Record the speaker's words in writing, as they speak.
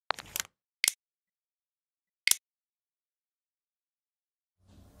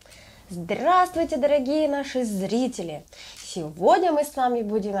Здравствуйте, дорогие наши зрители! Сегодня мы с вами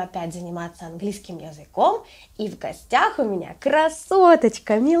будем опять заниматься английским языком. И в гостях у меня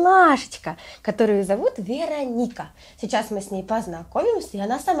красоточка, милашечка, которую зовут Вероника. Сейчас мы с ней познакомимся, и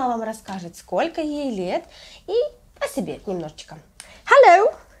она сама вам расскажет, сколько ей лет, и о себе немножечко.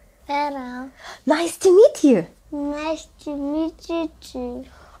 Hello! Hello. Nice to meet you! Nice to meet you too.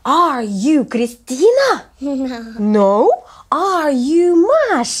 Are you Christina? No. No? Are you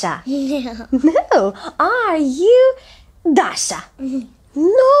Masha? No. No. Are you Dasha?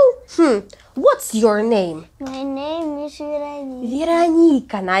 No? What's your name? My name is Veronica.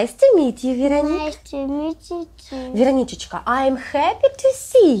 Veronica. Nice to meet you, Veronica. Nice to meet you too. Veronичечка, I'm happy to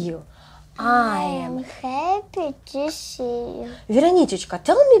see you. I am happy to see you. Veronичечка,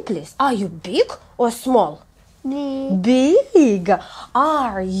 tell me please, are you big or small? Big. Big.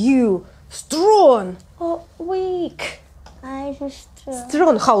 Are you strong or weak? I'm strong.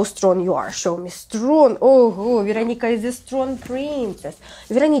 Strong. How strong you are? Show me. Strong. Oh, Veronica is a strong princess.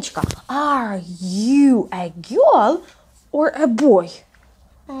 Veronичка, are you a girl or a boy?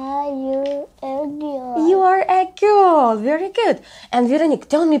 Are you a girl? You are a girl. Very good. And Veronica,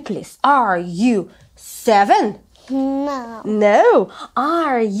 tell me please, are you 7? No. No.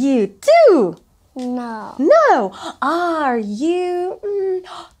 Are you 2? No. No. Are you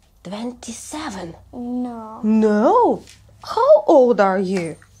 27? No. No. How old are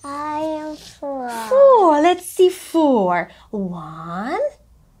you? I am 4. 4. Let's see 4. 1,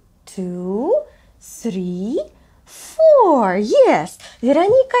 2, 3, 4. Yes,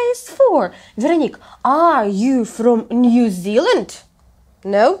 Veronica is 4. Veronica, are you from New Zealand?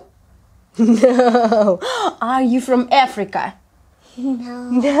 No? No. Are you from Africa? No.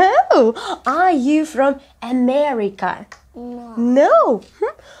 No. Are you from America? No. No.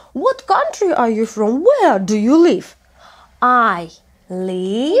 What country are you from? Where do you live? I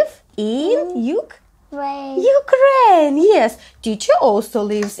live in Wait. Ukraine. Yes, teacher also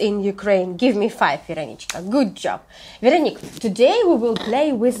lives in Ukraine. Give me 5, Veronichka. Good job. Veronica, today we will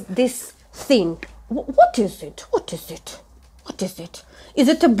play with this thing. What is it? What is it? What is it? Is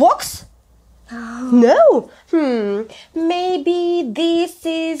it a box? No. Maybe this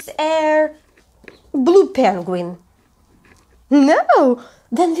is a blue penguin. No.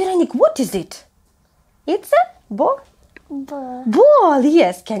 Then Veronica, what is it? It's a ball. Ball,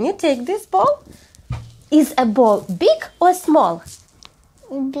 yes. Can you take this ball? Is a ball big or small?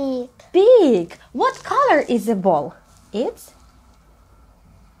 Big. Big. What color is a ball? It's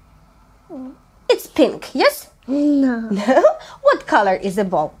pink, yes? No. No? What color is a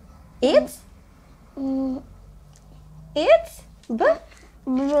ball? It's Blue.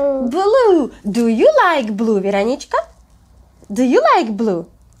 blue. Do you like blue, Veronichka? Do you like blue?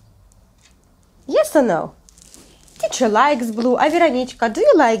 Yes or no? Teacher likes blue. А Veronichka, do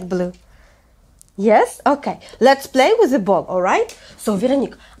you like blue? Yes? Okay. Let's play with the ball, alright? So,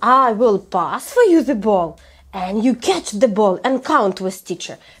 Veronica, I will pass for you the ball. And you catch the ball and count with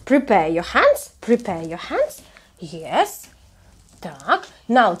teacher. Prepare your hands. Prepare your hands. Yes. Так.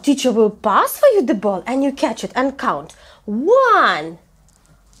 Now, teacher will pass for you the ball and you catch it and count. 1,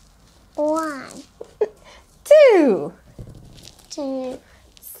 1, 2, 2,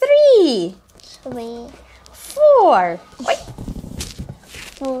 3, 3, 4,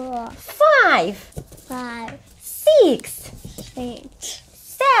 4, 5, 5, 6, 6,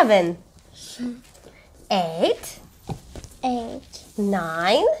 7, 8, 8,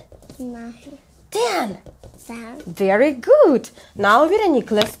 9, 9, 10. 10. Very good. Now,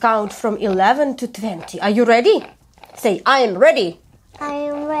 Veronica, let's count from 11 to 20. Are you ready? Say, I am ready. I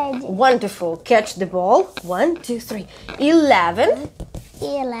am ready. Wonderful. Catch the ball. 1, 2, 3. 11,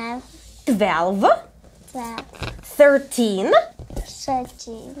 11, 12, 12, 13,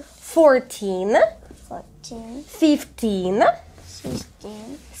 13, 14, 14, 15,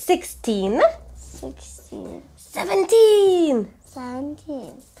 15, 16, 16, 17,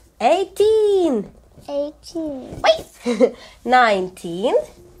 17, 18, 18, wait, 19,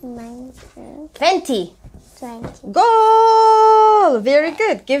 19, 20. 20. Goal! Very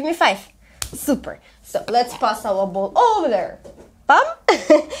good. Give me 5. Super. So let's pass our ball over there. Bum.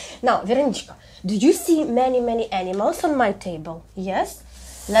 Now, Veronichka, do you see many animals on my table? Yes?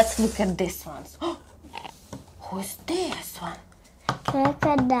 Let's look at this one. Who's this one?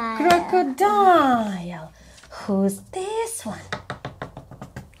 Crocodile. Crocodile. Who's this one?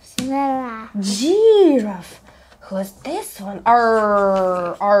 Giraffe. Giraffe. Who's this one?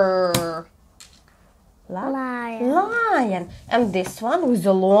 Lion. Lion. And this one with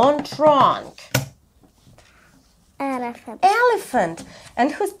a long trunk. Elephant. Elephant. Elephant.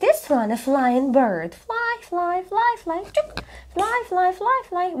 And who's this one? A flying bird. Fly, fly, fly, fly. Chook. Fly, fly, fly,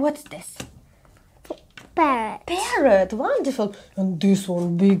 fly. What's this? Parrot. Parrot. Wonderful. And this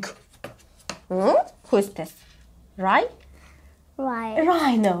one big. Who's this? Right? Right.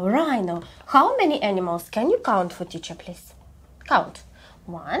 Rhino. Rhino. How many animals can you count for teacher, please? Count.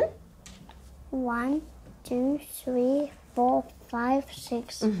 1. 1, 2, 3, 4, 5,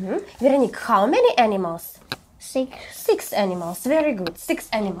 6. Veronique, how many animals? 6. 6 animals. Very good. 6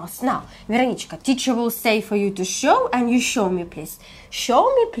 animals. Now, Veronichka, teacher will say for you to show, and you show me, please.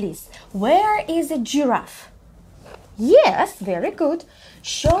 Show me, please. Where is a giraffe? Yes, very good.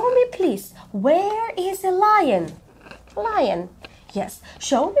 Show me, please. Where is a lion? Lion. Yes.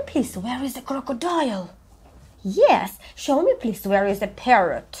 Show me, please. Where is a crocodile? Yes. Show me, please. Where is a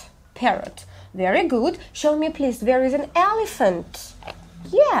parrot? Parrot. Very good. Show me, please. Where is an elephant?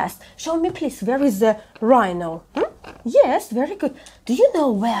 Yes. Show me, please. Where is a rhino? Yes. Very good. Do you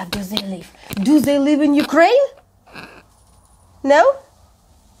know where do they live? Do they live in Ukraine? No?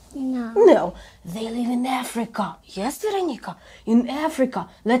 No. No. They live in Africa. Yes, Veronica. In Africa.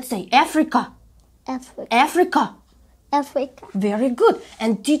 Let's say Africa. Africa. Africa. Africa. Very good.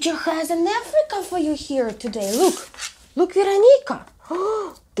 And teacher has an Africa for you here today. Look. Look, Veronica.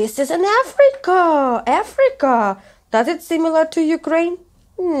 Oh, this is an Africa. Africa. Does it similar to Ukraine?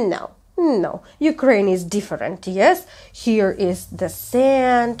 No. No. Ukraine is different, yes? Here is the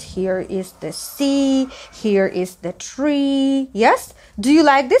sand. Here is the sea. Here is the tree. Yes? Do you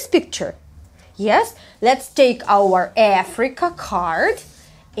like this picture? Yes? Let's take our Africa card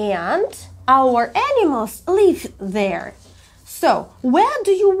and our animals live there. So, where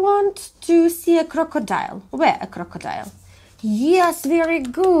do you want to see a crocodile? Where a crocodile? Yes, very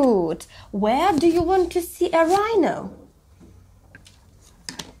good. Where do you want to see a rhino?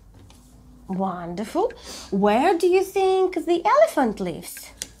 Wonderful. Where do you think the elephant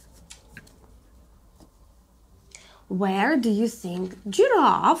lives? Where do you think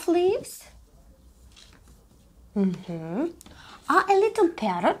giraffe lives? A little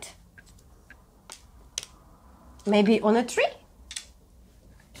parrot? Maybe on a tree?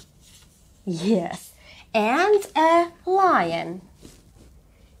 Yes. And a lion.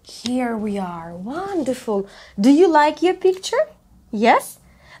 Here we are. Wonderful. Do you like your picture? Yes?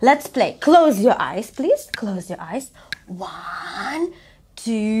 Let's play. Close your eyes, please. Close your eyes. 1,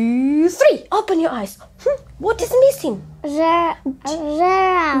 2, 3. Open your eyes. What is missing? Giraffe.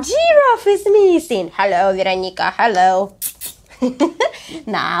 Giraffe is missing. Hello, Veronica. Hello.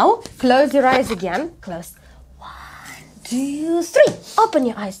 Now, close your eyes again. Close. 1, 2, 3. Open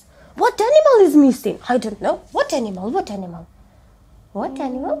your eyes. What animal is missing? I don't know. What animal? What animal? What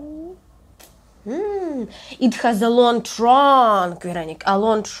animal? It has a long trunk, Veronica. A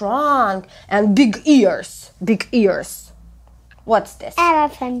long trunk and big ears. Big ears. What's this?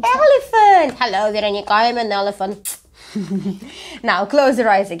 Elephant. Elephant. Hello, Veronica. I'm an elephant. Now, close your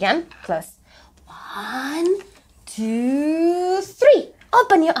eyes again. Close. 1, 2, 3.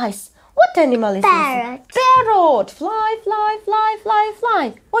 Open your eyes. What animal is Parrot. this? Parrot. Fly, fly, fly, fly,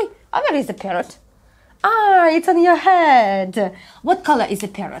 fly. Oi, where is the parrot? Ah, it's on your head. What color is a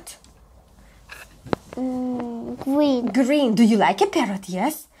parrot? Green. Green. Do you like a parrot?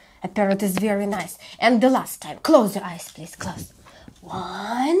 Yes. A parrot is very nice. And the last time. Close your eyes, please. Close.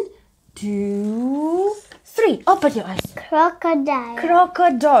 1, 2, 3. Open your eyes. Crocodile.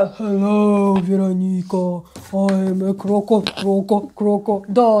 Crocodile. Hello, Veronica. I'm a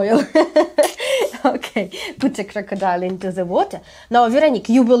crocodile. Okay, put a crocodile into the water. Now, Veronique,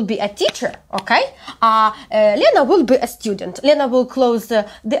 you will be a teacher, okay? Lena will be a student. Lena will close the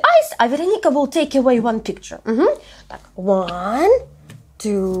eyes, a Veronica will take away one picture. Так, 1,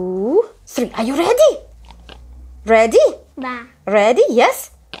 2, 3. Are you ready? Ready? Da. Ready?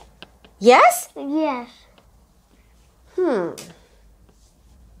 Yes? Yes? Yes.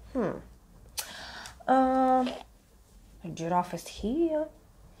 Giraffe is here.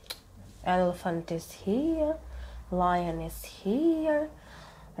 Elephant is here. Lion is here.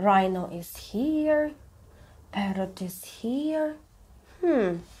 Rhino is here. Parrot is here.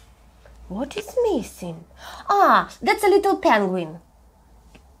 What is missing? Ah, that's a little penguin.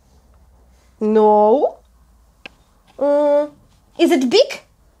 No. Is it big?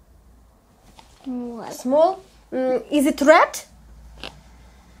 What? Small? Is it red?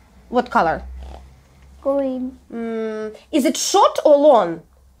 What color? Green. Is it short or long?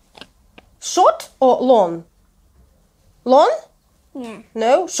 Short or long? Long? Yeah.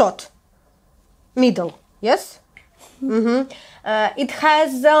 No, short. Middle, yes? It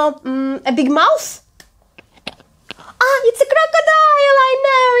has a big mouth? It's a crocodile. I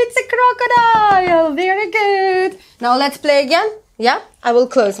know, it's a crocodile. Very good. Now let's play again. Yeah, I will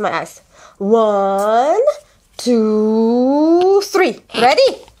close my eyes. 1, 2, 3.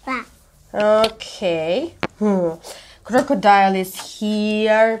 Ready? Yeah. Okay. Crocodile is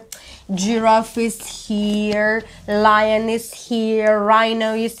here. Giraffe is here. Lion is here.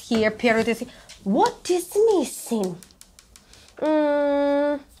 Rhino is here. Parrot is here. What is missing?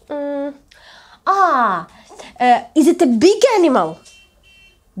 Is it a big animal?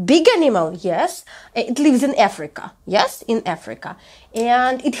 Big animal, yes. It lives in Africa. Yes, in Africa.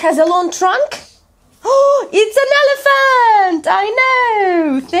 And it has a long trunk. Oh, it's an elephant! I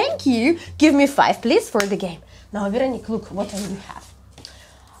know! Thank you. Give me 5, please, for the game. Now, Veronique, look what do you have.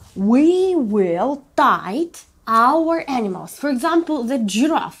 We will tie our animals. For example, the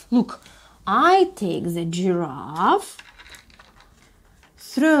giraffe. Look, I take the giraffe,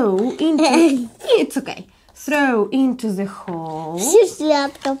 throw into... It's okay. Throw into the hole.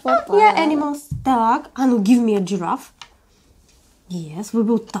 Yeah, animals. Так, Anu, give me a giraffe. Yes, we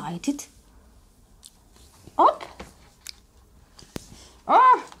will tie it. Up.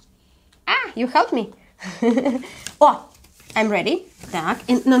 Oh. You help me. Oh, I'm ready. Так,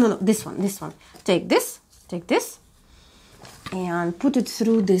 and no, this one. Take this, and put it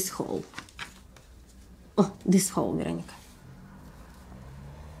through this hole. Oh, this hole, Veronica.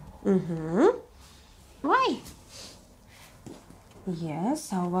 Why?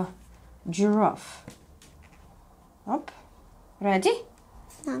 Yes, our giraffe. Up. Ready?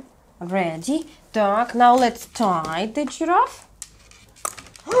 No. Ready. Так, now let's tie the giraffe.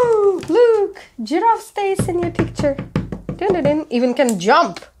 Oh, look, giraffe stays in your picture. Dun-dun-dun. Even can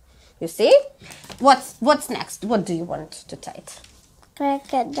jump. You see? What's next? What do you want to tie it?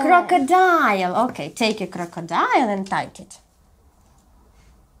 Crocodile. Crocodile. Okay, take a crocodile and tie it.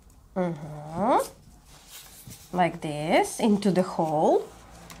 Like this, into the hole.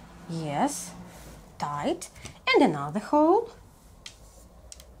 Yes, tight. And another hole.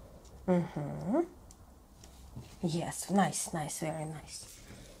 Yes, nice, very nice.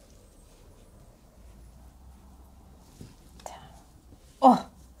 Oh,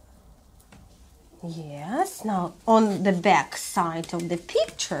 yes, now on the back side of the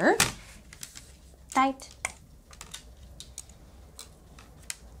picture, tight.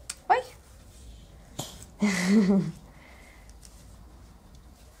 Oi.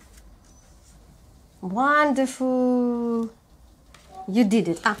 Wonderful. You did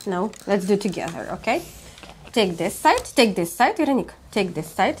it. No, let's do it together, okay? Take this side, Veronique. Take this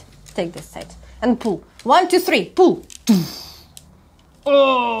side, and pull. 1, 2, 3, pull.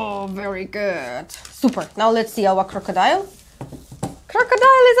 Oh, very good. Super. Now let's see our crocodile.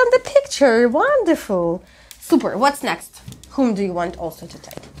 Crocodile is on the picture. Wonderful. Super. What's next? Whom do you want also to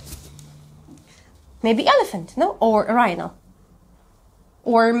tie? Maybe elephant, no? Or a rhino?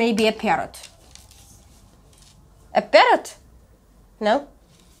 Or maybe a parrot? A parrot? No?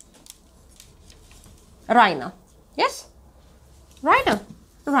 Rhino. Yes? Rhino.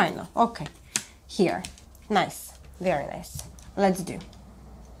 Okay. Here. Nice. Very nice. Let's do.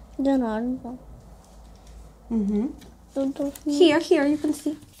 Here, you can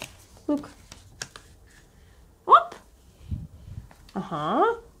see. Look. Up.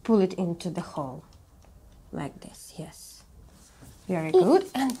 Pull it into the hole. Like this, yes. Very good.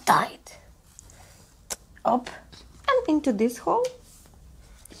 And tight. Up. And into this hole.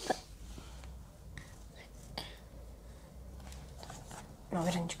 No,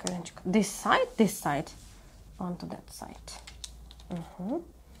 Veronica. This side. Onto that side.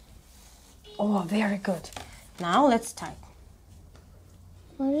 Oh, very good. Now let's tie.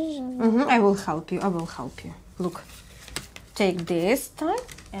 What is it? I will help you. Look. Take this tie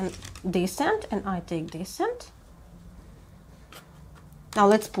and this end, and I take this end. Now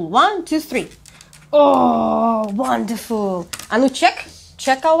let's pull. 1, 2, 3. Oh, wonderful. Anu, check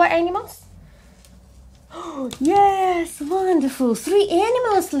our animals. Oh, yes, wonderful. 3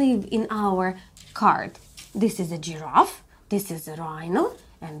 animals live in our card. This is a giraffe, this is a rhino,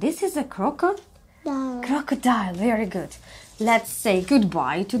 and this is a crocodile. Very good. Let's say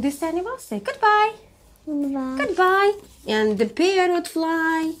goodbye to this animal. Say goodbye. Goodbye. And the parrot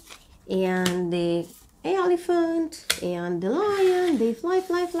fly, and the elephant, and the lion, they fly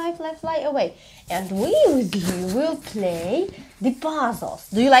away. And we with you will play the puzzles.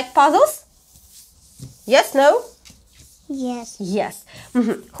 Do you like puzzles? Yes, no? Yes. Yes.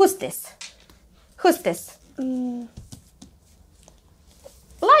 Who's this?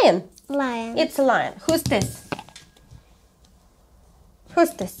 Lion. It's a lion. Who's this?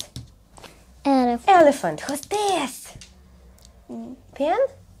 Elephant. Who's this? Pen?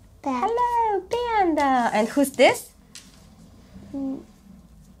 Pet. Hello, panda. And who's this?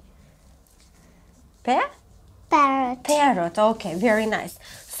 Parrot. Parrot. Okay, very nice.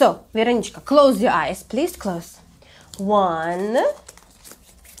 So, Вероничка, close your eyes. Please close. 1,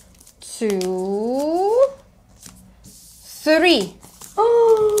 2, 3.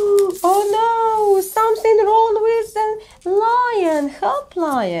 Oh no, something wrong with the lion. Help,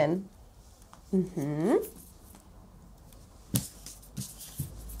 lion.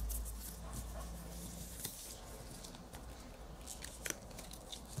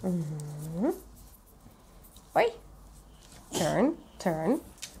 Wait. Turn.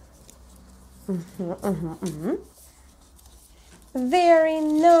 Very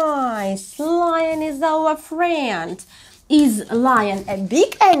nice. Lion is our friend. Is lion a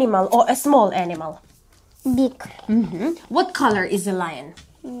big animal or a small animal? Big. What color is a lion?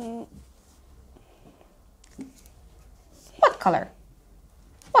 What color?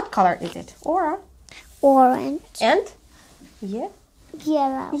 What color is it? Aura. Orange. And? Yeah.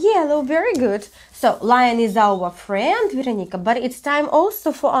 Yellow. Yellow, very good. So, lion is our friend, Veronica, but it's time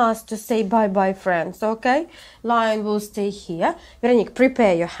also for us to say bye-bye, friends, okay? Lion will stay here. Veronica,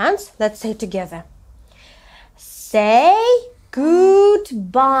 prepare your hands. Let's say together. Say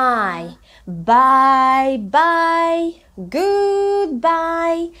goodbye. Bye-bye.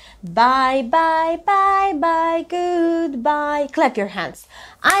 Goodbye. Bye-bye, goodbye. Clap your hands.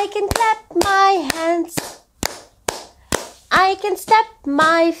 I can clap my hands. I can step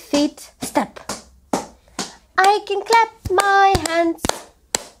my feet. Step. I can clap my hands.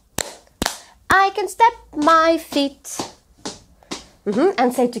 I can step my feet.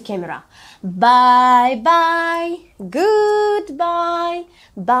 And say to camera. Bye-bye. Goodbye.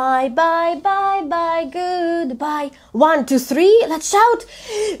 Bye-bye, goodbye. 1, 2, 3. Let's shout.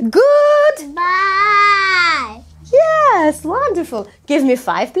 Bye. Yes, wonderful. Give me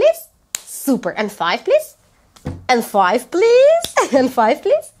 5, please. Super. And 5, please. And 5, please. And 5,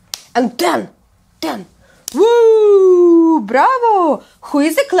 please. And 10. Woo! Bravo! Who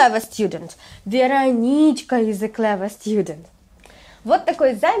is a clever student? Вероничка is a clever student. Вот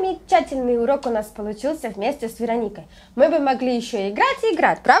такой замечательный урок у нас получился вместе с Вероникой. Мы бы могли еще играть и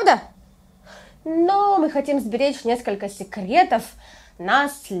играть, правда? Но мы хотим сберечь несколько секретов на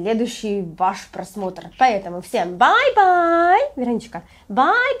следующий ваш просмотр. Поэтому всем bye-bye, Вероничка,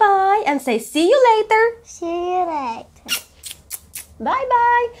 bye-bye, and say see you later. See you later.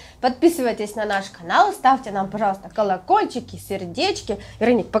 Bye-bye. Подписывайтесь на наш канал, ставьте нам, пожалуйста, колокольчики, сердечки.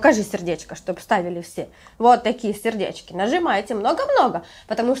 Вероник, покажи сердечко, чтобы ставили все. Вот такие сердечки. Нажимайте много-много,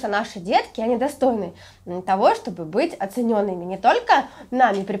 потому что наши детки, они достойны того, чтобы быть оцененными не только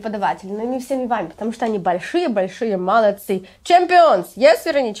нами, преподавателями, но и всеми вами, потому что они большие-большие молодцы. Champions! Yes,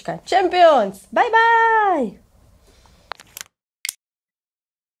 Вероничка? Champions! Bye-bye!